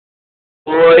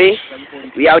Boy,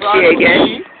 we out here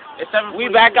again. We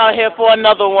back out here for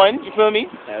another one. You feel me?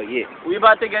 Hell yeah. We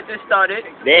about to get this started.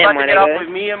 Damn, about to get off with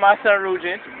me and my son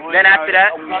Rujhen. Then after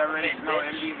that,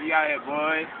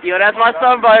 yo, that's my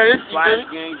son Butters.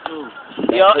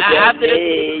 Yo, after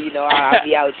this, you know, I'll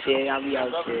be out here.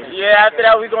 yeah, after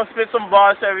that we gonna spit some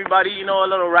bars to everybody. You know, a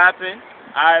little rapping.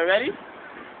 All right, ready?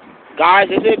 Guys,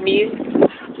 is it me?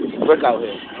 Brick out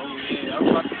here. I was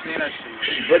about to say that shit.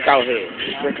 Brick out here.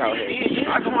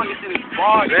 I come on, get to this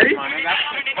bar. Ready? Man. That's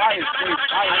fire, straight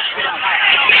fire.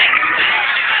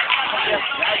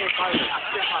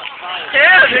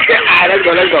 Yeah, nigga. Alright, let's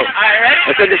go. Alright, ready?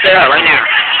 Let's get this shit up right now.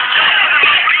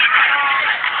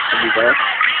 Here we go.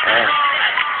 Alright.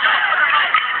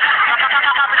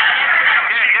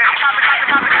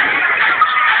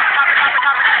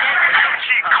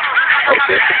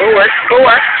 Okay, who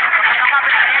what?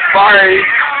 Sorry.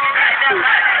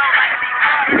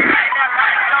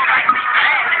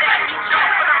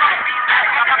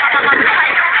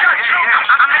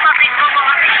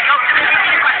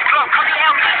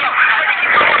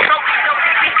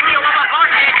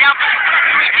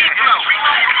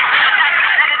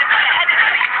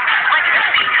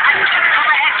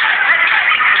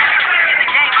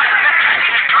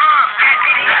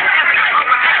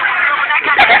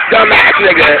 Dumbass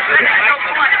nigga.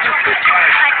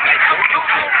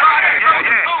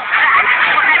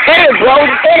 Hey, bro,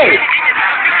 hey.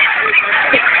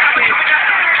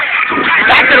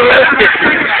 Back to the real shit.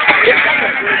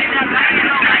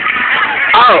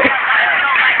 Oh.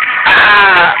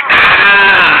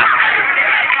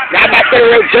 Now back to the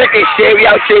real drinking shit. We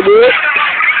out here, boy.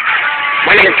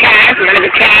 My nigga Cash.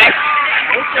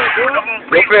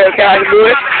 Go for it, Cash,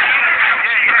 boy.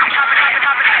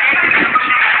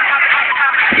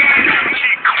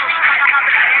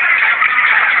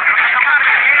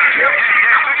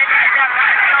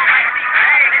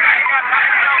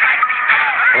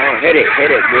 Hit it,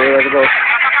 boy. Let's go.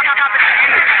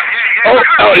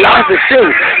 Oh, lost the shoe.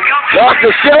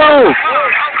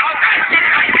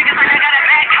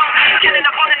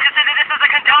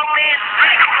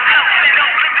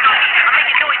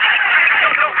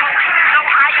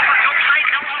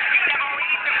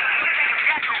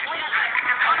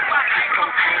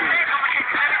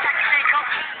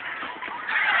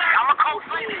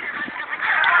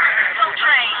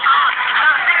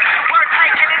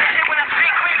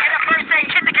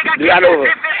 Do that over.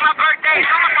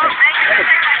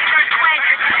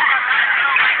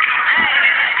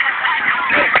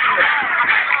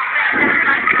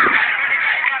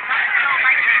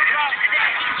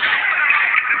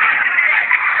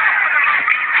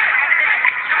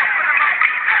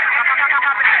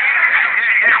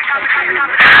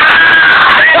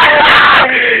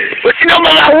 What you know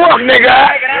about that walk, nigga?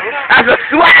 That's a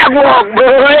swag walk,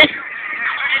 boy.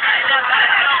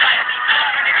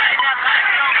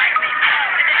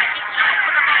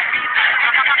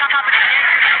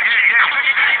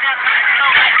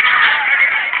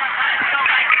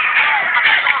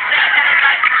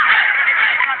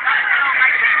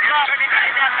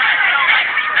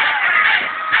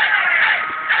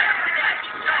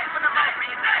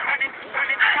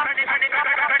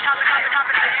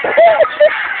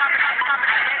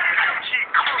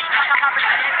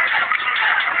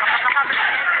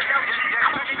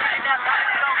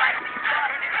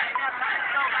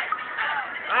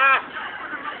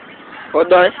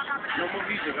 Hold on. No more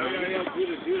music.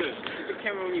 Do this. Put the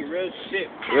camera on you. Real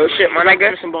shit, my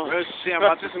nigga. Real shit. I'm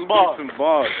about to spit some bars.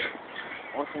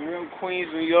 On some real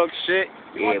Queens, New York shit.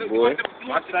 Yeah, boy.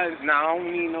 My son's, I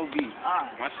don't need no beat.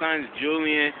 My son's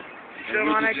Julian. And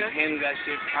we can just handle that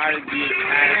shit. Prodigy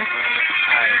Julian.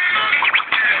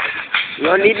 You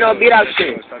don't need no beat out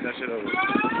shit. Start that shit over.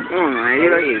 Man, you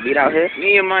don't need beat out here.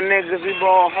 Me and my niggas, we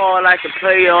ball hard like the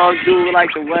playoffs, do like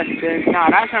the Western. Nah,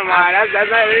 that's not my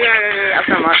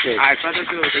shit. Alright, start that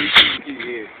shit over.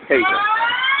 Here you go.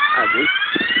 Alright, dude.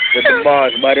 With the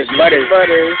bars, butters.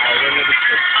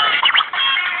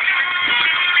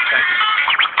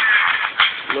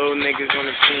 Little niggas on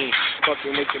the team.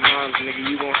 Fucking with your moms, nigga,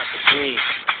 you gon' have to clean.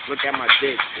 Look at my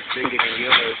dick, it's bigger than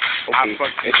yours. Okay. I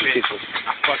fuck your bitch,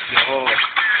 I fuck your whore.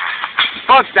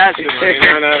 Fuck that shit,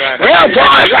 man. Real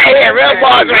bars right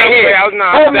here.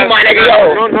 Hold me, my nigga,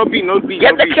 yo. No beat.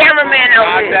 Get the cameraman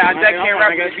over here. I can't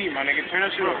rap the beat, my nigga. Turn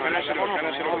that shit off.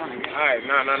 Alright,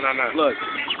 nah. Look.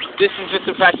 This is just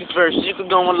a practice verse. You can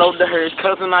go and load the hearse.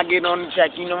 Cousin, I get on the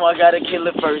track. You know I gotta kill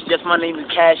it first. Yes, my name is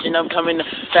Cash and I'm coming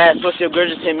fast. What's your girl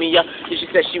just hit me up? She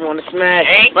said she wanna smash.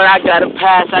 But I gotta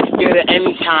pass. I can get it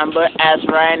anytime. But as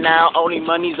right now, only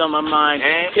money's on my mind.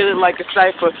 Kill it like a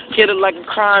cipher. Kill it like a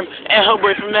crime. And her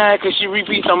boyfriend mad cause she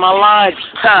repeats on my lines.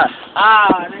 Ha.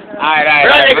 Alright.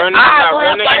 Real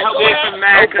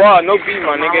nigga. No beat,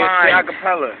 my nigga. It's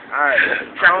acapella.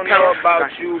 Alright. I don't know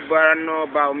about you, but I know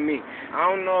about me. I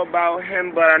don't know about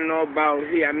him, but I know about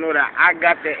he. I know that I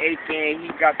got the AK and he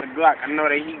got the Glock. I know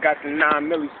that he got the 9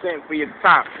 milli cent for your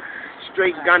top.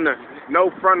 Straight gunner,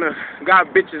 no fronter.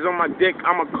 Got bitches on my dick.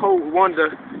 I'm a cold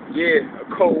wonder. Yeah, a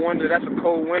cold wonder. That's a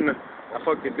cold winner. I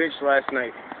fucked a bitch last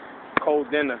night.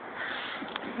 Cold dinner.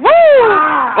 Woo!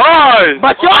 Bars!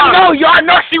 But y'all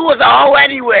know she was a hoe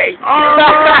anyway. Y'all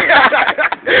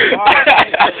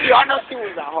know she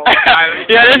was a hoe.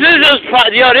 Yeah, this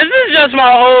is just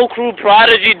my whole crew,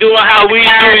 Prodigy, doing how we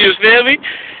do. You feel me?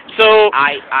 So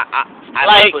I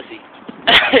like, love pussy.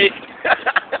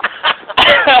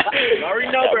 Already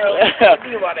know, bro.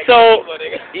 So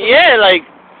yeah, like,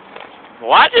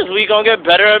 watch this. We gonna get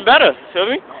better and better. Feel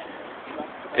me?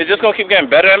 It's just gonna keep getting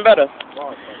better and better.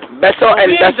 Best off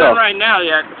and best off. Right now,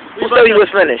 yeah. Who said we was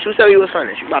finished? Who said we was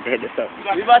finished? We about to hit this up.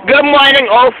 Good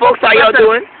morning, old folks. How y'all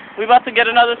doing? We about to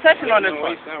get another session on this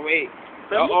one. Wait.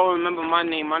 Y'all all remember my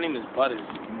name. My name is Butters.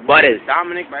 Butters.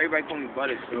 Dominic, but everybody call me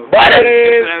Butters. So.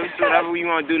 Butters. Whatever we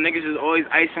want to do. Niggas is always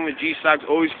icing with G-Socks,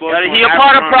 always flossing. He a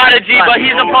part of Prodigy, but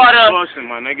he's a part of... Flossing,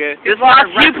 my nigga. He's part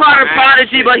of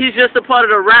Prodigy, but he's just a part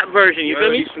of the rap version. You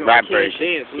feel me? Rap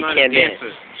version. I'm not a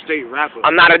dancer. Straight rapper.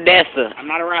 I'm not a dancer. I'm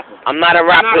not a rapper. I'm not a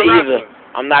rapper either.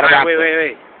 I'm not a rapper.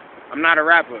 Wait. I'm not a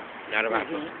rapper. Not a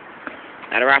rapper.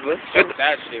 Not a rapper? Fuck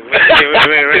that shit.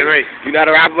 Wait. You not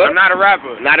a rapper? I'm not a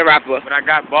rapper. Not a rapper. But I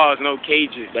got balls, no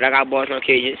cages. But I got balls, no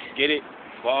cages. Get it?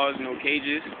 Balls, no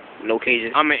cages. No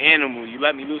cages. I'm an animal. You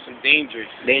let me loose, I'm dangerous.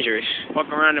 Dangerous.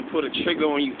 Fuck around and put a trigger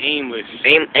on you aimless.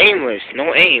 Aimless.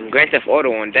 No aim. Grand Theft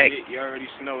Auto on deck. You already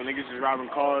know. Niggas is robbing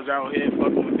cars out here,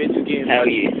 fucking with bitches getting Hell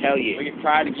money. yeah. Look at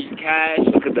Prodigy Cash.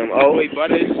 Look at them. Oh. Wait,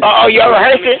 Butters. Oh, you're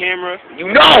rehearsing? Camera. You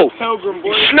know. Pilgrim,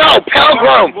 boy. No,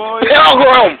 Pilgrim.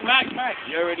 Pilgrim.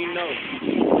 You already know.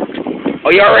 Oh,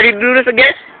 you all ready to do this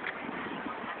again?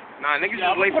 Nah, niggas is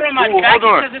late for school. Hold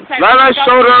on. Let us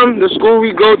show them the school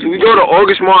we go to. We go to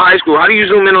August Mall High School. How do you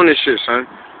zoom in on this shit, son?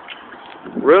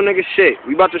 Real nigga shit.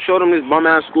 We about to show them this bum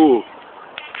ass school.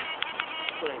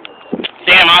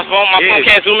 Damn, my phone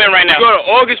can't zoom in right now. We go to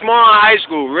August Mall High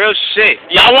School. Real shit.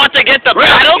 Y'all want to get the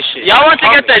battle? Y'all want to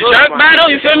get the jerk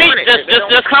battle? You feel me?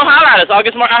 Just come holler at us.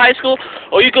 August Martin High School,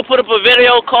 or you could put up a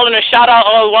video calling a shout out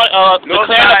or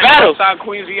declaring a battle. Northside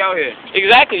Queens, we out here.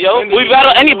 Exactly, yo. We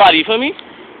battle anybody. You feel me?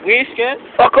 We ain't scared.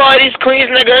 Fuck all these Queens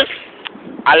niggas.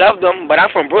 I love them, but I'm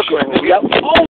from Brooklyn.